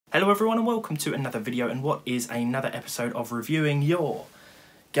Hello everyone and welcome to another video and what is another episode of reviewing your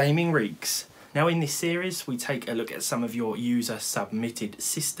gaming rigs. Now in this series we take a look at some of your user submitted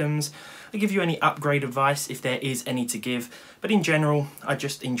systems. I give you any upgrade advice if there is any to give, but in general I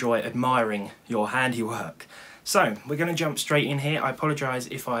just enjoy admiring your handiwork. So we're going to jump straight in here. I apologise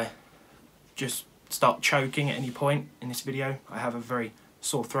if I just start choking at any point in this video. I have a very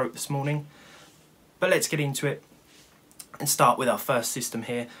sore throat this morning. But let's get into it and start with our first system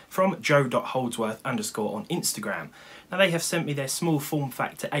here from joe.holdsworth_ on Instagram. Now they have sent me their small form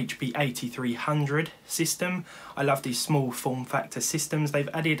factor HP 8300 system. I love these small form factor systems. They've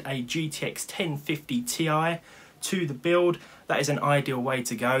added a GTX 1050 Ti to the build. That is an ideal way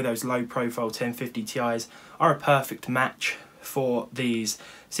to go. Those low profile 1050 Ti's are a perfect match for these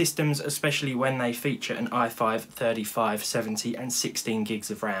systems, especially when they feature an i5 3570 and 16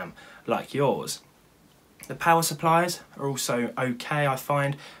 gigs of RAM like yours. The power supplies are also okay. I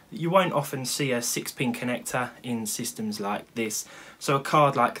find that you won't often see a 6-pin connector in systems like this, so a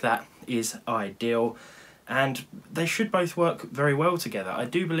card like that is ideal, and they should both work very well together. I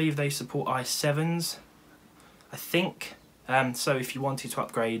do believe they support i7s, I think, so if you wanted to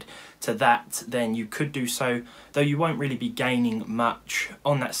upgrade to that then you could do so, though you won't really be gaining much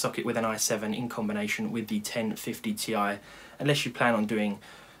on that socket with an i7 in combination with the 1050 Ti, unless you plan on doing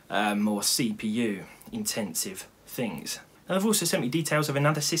more CPU intensive things. Now, they've also sent me details of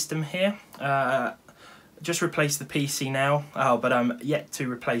another system here. Just replaced the PC now, but I'm yet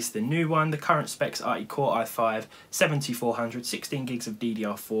to replace the new one. The current specs are a Core i5 7400, 16 gigs of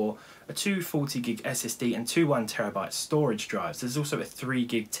DDR4, a 240 gig SSD and two 1TB storage drives. There's also a 3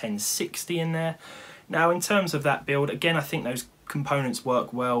 gig 1060 in there. Now in terms of that build, again I think those components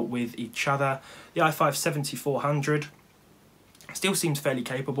work well with each other. The i5 7400 still seems fairly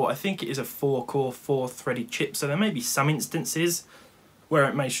capable. I think it is a 4-core, 4-threaded chip, so there may be some instances where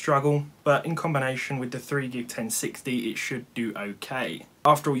it may struggle, but in combination with the 3 gig 1060 it should do okay.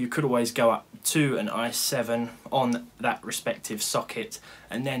 After all, you could always go up to an i7 on that respective socket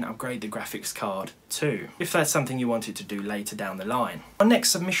and then upgrade the graphics card too, if that's something you wanted to do later down the line. Our next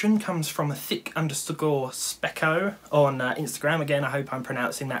submission comes from thick_specco on Instagram. Again, I hope I'm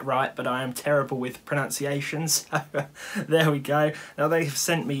pronouncing that right, but I am terrible with pronunciations, so there we go. Now they have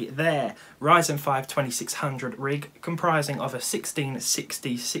sent me their Ryzen 5 2600 rig comprising of a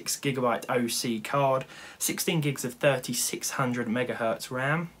 1660 6GB OC card, 16 gigs of 3600 MHz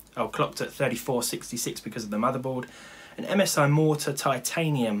RAM, clocked at 3466 because of the motherboard, an MSI Mortar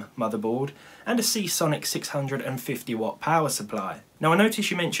titanium motherboard, and a Seasonic 650 watt power supply. Now I notice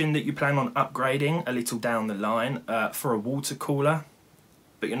you mentioned that you plan on upgrading a little down the line for a water cooler,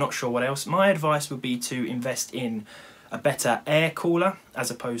 but you're not sure what else. My advice would be to invest in a better air cooler as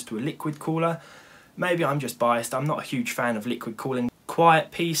opposed to a liquid cooler. Maybe I'm just biased, I'm not a huge fan of liquid cooling.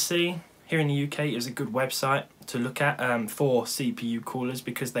 Quiet PC here in the UK is a good website to look at for CPU coolers,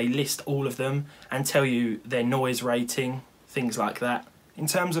 because they list all of them and tell you their noise rating, things like that. In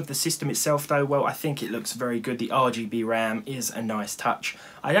terms of the system itself though, well, I think it looks very good. The RGB RAM is a nice touch.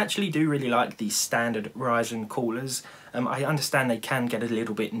 I actually do really like the standard Ryzen coolers. I understand they can get a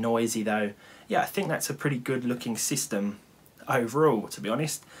little bit noisy though. Yeah, I think that's a pretty good looking system overall, to be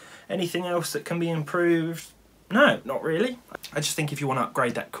honest. Anything else that can be improved? No, not really. I just think if you want to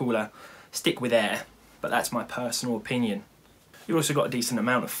upgrade that cooler, stick with air, but that's my personal opinion. You've also got a decent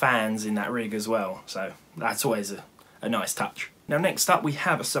amount of fans in that rig as well, so that's always a nice touch. Now next up we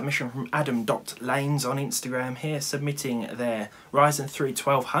have a submission from Adam.Lanes on Instagram here, submitting their Ryzen 3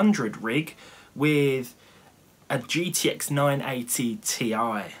 1200 rig with a GTX 980 Ti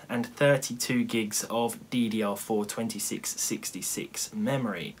and 32 gigs of DDR4 2666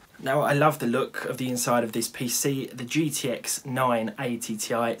 memory. Now I love the look of the inside of this PC, the GTX 980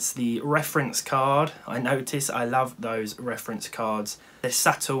 Ti. It's the reference card. I notice I love those reference cards. They're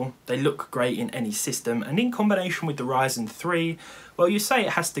subtle, they look great in any system, and in combination with the Ryzen 3, well, you say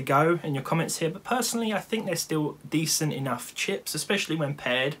it has to go in your comments here, but personally I think they're still decent enough chips, especially when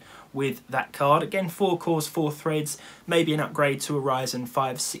paired with that card. Again, 4 cores, 4 threads, maybe an upgrade to a Ryzen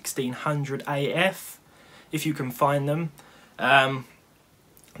 5 1600 AF if you can find them.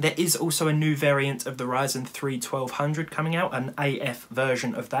 There is also a new variant of the Ryzen 3 1200 coming out, an AF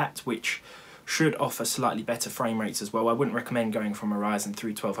version of that, which should offer slightly better frame rates as well. I wouldn't recommend going from a Ryzen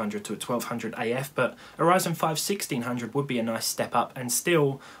 3 1200 to a 1200 AF, but a Ryzen 5 1600 would be a nice step up and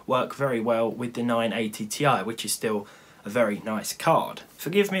still work very well with the 980 Ti, which is still a very nice card.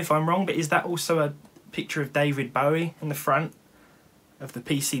 Forgive me if I'm wrong, but is that also a picture of David Bowie in the front of the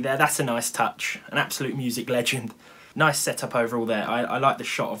PC there? That's a nice touch, an absolute music legend. Nice setup overall there. I like the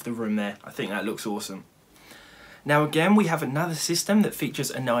shot of the room there. I think that looks awesome. Now again, we have another system that features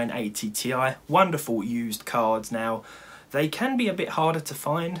a 980 Ti, wonderful used cards. Now, they can be a bit harder to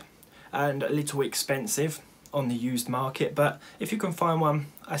find and a little expensive on the used market, but if you can find one,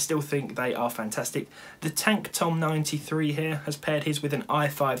 I still think they are fantastic. The Tank Tom 93 here has paired his with an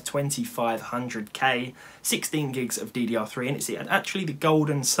i5 2500K, 16 gigs of DDR3, and it's actually the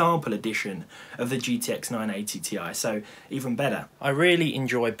golden sample edition of the GTX 980 Ti, so even better. I really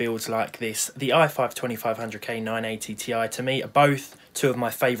enjoy builds like this. The i5 2500K 980 Ti to me are both two of my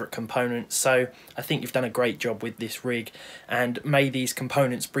favourite components, so I think you've done a great job with this rig, and may these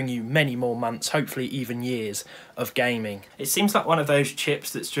components bring you many more months, hopefully even years, of gaming. It seems like one of those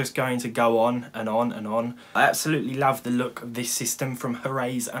chips that's just going to go on and on and on. I absolutely love the look of this system from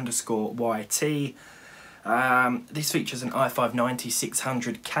Harays_YT. This features an i5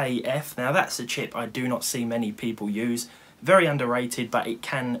 9600KF. Now that's a chip I do not see many people use. Very underrated, but it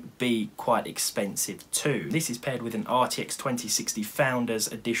can be quite expensive too. This is paired with an RTX 2060 Founders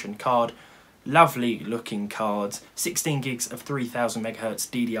Edition card. Lovely looking cards, 16 gigs of 3000 MHz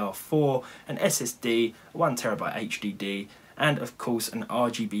DDR4, an SSD, 1TB HDD, and of course an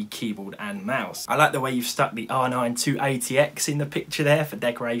RGB keyboard and mouse. I like the way you've stuck the R9 280X in the picture there for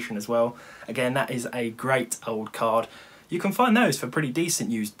decoration as well. Again, that is a great old card. You can find those for pretty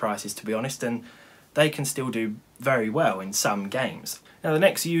decent used prices, to be honest, and they can still do very well in some games. Now the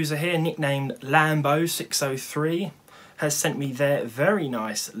next user here, nicknamed Lambo603, has sent me their very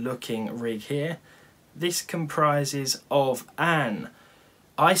nice looking rig here. This comprises of an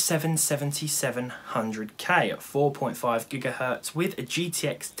i7 7700K at 4.5 GHz with a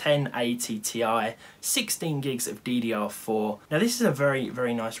GTX 1080 Ti, 16 gigs of DDR4. Now this is a very,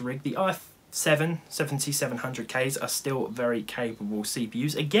 very nice rig. The i7 7700Ks are still very capable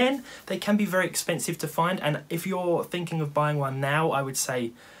CPUs. Again, they can be very expensive to find, and if you're thinking of buying one now, I would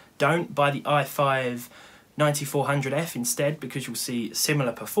say don't buy the i5 9400F instead, because you'll see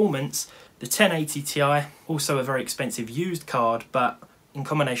similar performance. The 1080 Ti, also a very expensive used card, but in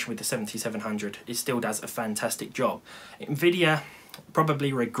combination with the 7700, it still does a fantastic job. Nvidia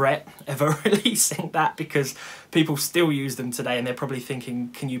probably regret ever releasing that, because people still use them today and they're probably thinking,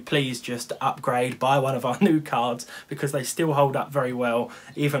 can you please just upgrade, buy one of our new cards, because they still hold up very well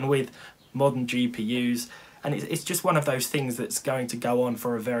even with modern GPUs. And it's just one of those things that's going to go on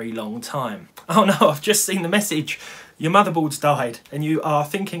for a very long time. Oh no, I've just seen the message. Your motherboard's died and you are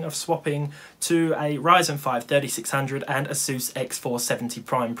thinking of swapping to a Ryzen 5 3600 and Asus X470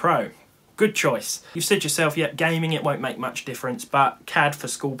 Prime Pro. Good choice. You've said yourself, yeah, gaming it won't make much difference, but CAD for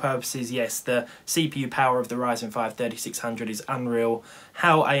school purposes, yes, the CPU power of the Ryzen 5 3600 is unreal.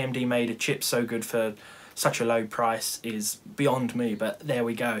 How AMD made a chip so good for such a low price is beyond me, but there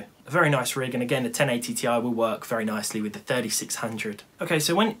we go. A very nice rig, and again the 1080 Ti will work very nicely with the 3600. Okay,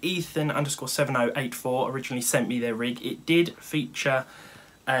 so when Ethan_7084 originally sent me their rig, it did feature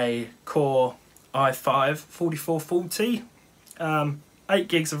a Core i5 4440, 8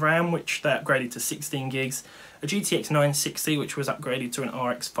 gigs of RAM, which they upgraded to 16 gigs, a GTX 960, which was upgraded to an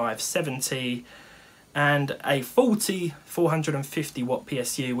RX 570, and a 450 watt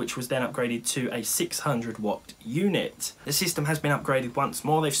PSU, which was then upgraded to a 600 watt unit. The system has been upgraded once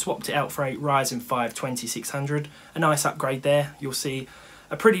more. They've swapped it out for a Ryzen 5 2600, a nice upgrade there. You'll see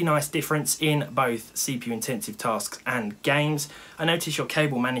a pretty nice difference in both CPU intensive tasks and games. I notice your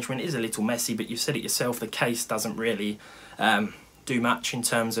cable management is a little messy, but you've said it yourself, the case doesn't really do much in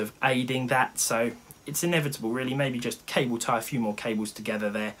terms of aiding that, so it's inevitable really. Maybe just cable tie a few more cables together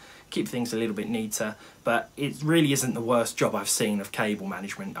there, keep things a little bit neater, but it really isn't the worst job I've seen of cable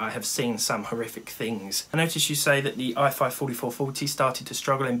management. I have seen some horrific things. I notice you say that the i5 4440 started to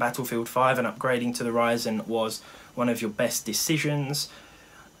struggle in Battlefield 5 and upgrading to the Ryzen was one of your best decisions.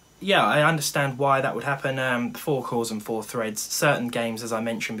 Yeah, I understand why that would happen. 4 cores and 4 threads. Certain games, as I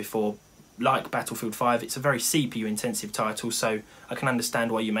mentioned before, like Battlefield 5, it's a very CPU intensive title, so I can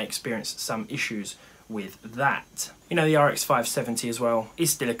understand why you may experience some issues with that. You know, the RX 570 as well is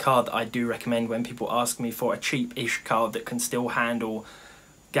still a card that I do recommend when people ask me for a cheap-ish card that can still handle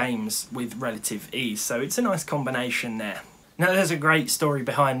games with relative ease, so it's a nice combination there. Now there's a great story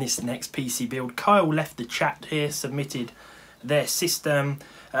behind this next PC build. Kyle left the chat here, submitted their system.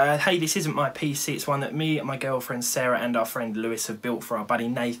 Hey, this isn't my PC, it's one that me, my girlfriend Sarah and our friend Lewis have built for our buddy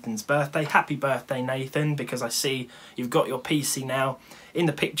Nathan's birthday. Happy birthday, Nathan, because I see you've got your PC now in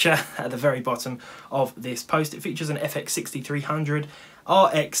the picture at the very bottom of this post. It features an FX 6300,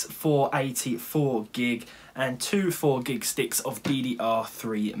 RX 480 4GB and 2 4GB sticks of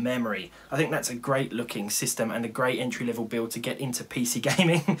DDR3 memory. I think that's a great looking system and a great entry level build to get into PC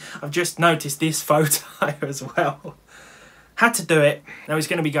gaming. I've just noticed this photo as well. Had to do it. Now he's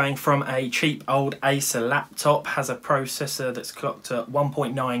going to be going from a cheap old Acer laptop, has a processor that's clocked at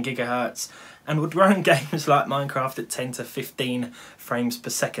 1.9 gigahertz and would run games like Minecraft at 10 to 15 frames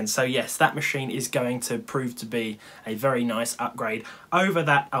per second. So yes, that machine is going to prove to be a very nice upgrade over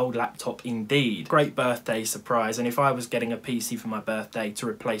that old laptop indeed. Great birthday surprise, and if I was getting a PC for my birthday to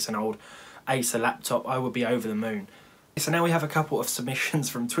replace an old Acer laptop, I would be over the moon. So now we have a couple of submissions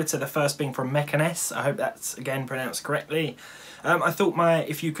from Twitter, the first being from Mechanes. I hope that's again pronounced correctly. I thought my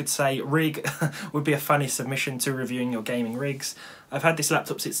If You Could Say rig would be a funny submission to reviewing your gaming rigs. I've had this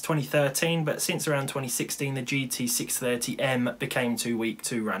laptop since 2013, but since around 2016 the GT630M became too weak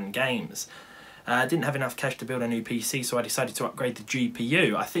to run games. I didn't have enough cash to build a new PC, so I decided to upgrade the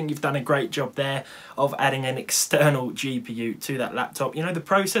GPU. I think you've done a great job there of adding an external GPU to that laptop. You know, the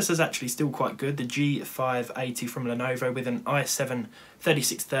processor's actually still quite good. The G580 from Lenovo with an i7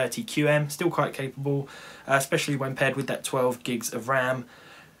 3630QM, still quite capable, especially when paired with that 12 gigs of RAM.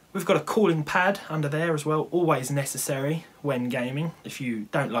 We've got a cooling pad under there as well, always necessary when gaming, if you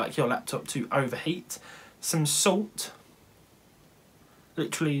don't like your laptop to overheat. Some salt.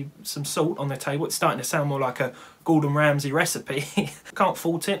 Literally some salt on the table. It's starting to sound more like a Gordon Ramsay recipe. Can't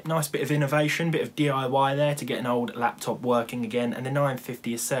fault it. Nice bit of innovation, bit of DIY there to get an old laptop working again, and the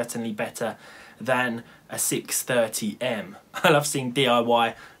 950 is certainly better than a 630M. I love seeing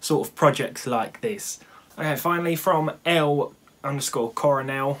DIY sort of projects like this. Okay, finally from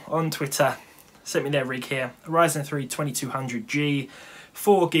L_Coronel on Twitter, sent me their rig here. A Ryzen 3 2200G,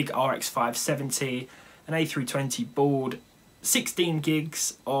 4GB RX 570, an A320 board, 16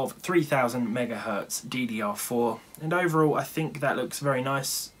 gigs of 3000 megahertz DDR4, and overall I think that looks very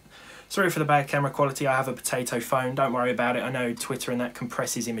nice. Sorry for the bad camera quality, I have a potato phone, don't worry about it. I know Twitter and that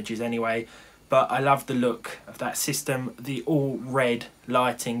compresses images anyway, but I love the look of that system, the all red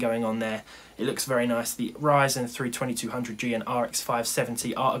lighting going on there. It looks very nice. The Ryzen 3 2200G and RX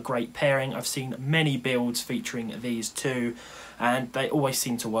 570 are a great pairing. I've seen many builds featuring these two, and they always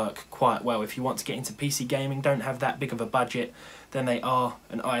seem to work quite well. If you want to get into PC gaming, don't have that big of a budget, then they are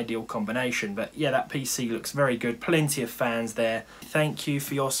an ideal combination. But yeah, that PC looks very good. Plenty of fans there. Thank you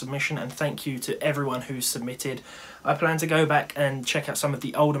for your submission, and thank you to everyone who's submitted. I plan to go back and check out some of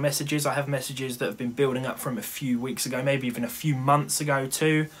the older messages. I have messages that have been building up from a few weeks ago, maybe even a few months ago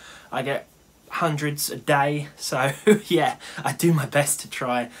too. I get hundreds a day, so yeah, I do my best to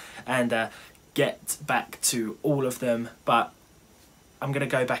try and get back to all of them, but I'm going to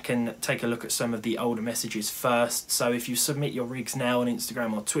go back and take a look at some of the older messages first. So if you submit your rigs now on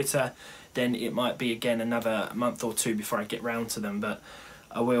Instagram or Twitter, then it might be again another month or two before I get round to them, but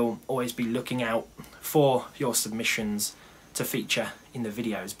I will always be looking out for your submissions to feature in the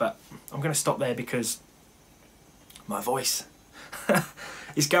videos. But I'm going to stop there because my voice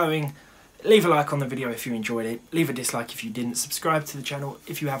is going. Leave a like on the video if you enjoyed it, leave a dislike if you didn't, subscribe to the channel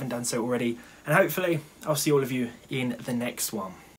if you haven't done so already, and hopefully I'll see all of you in the next one.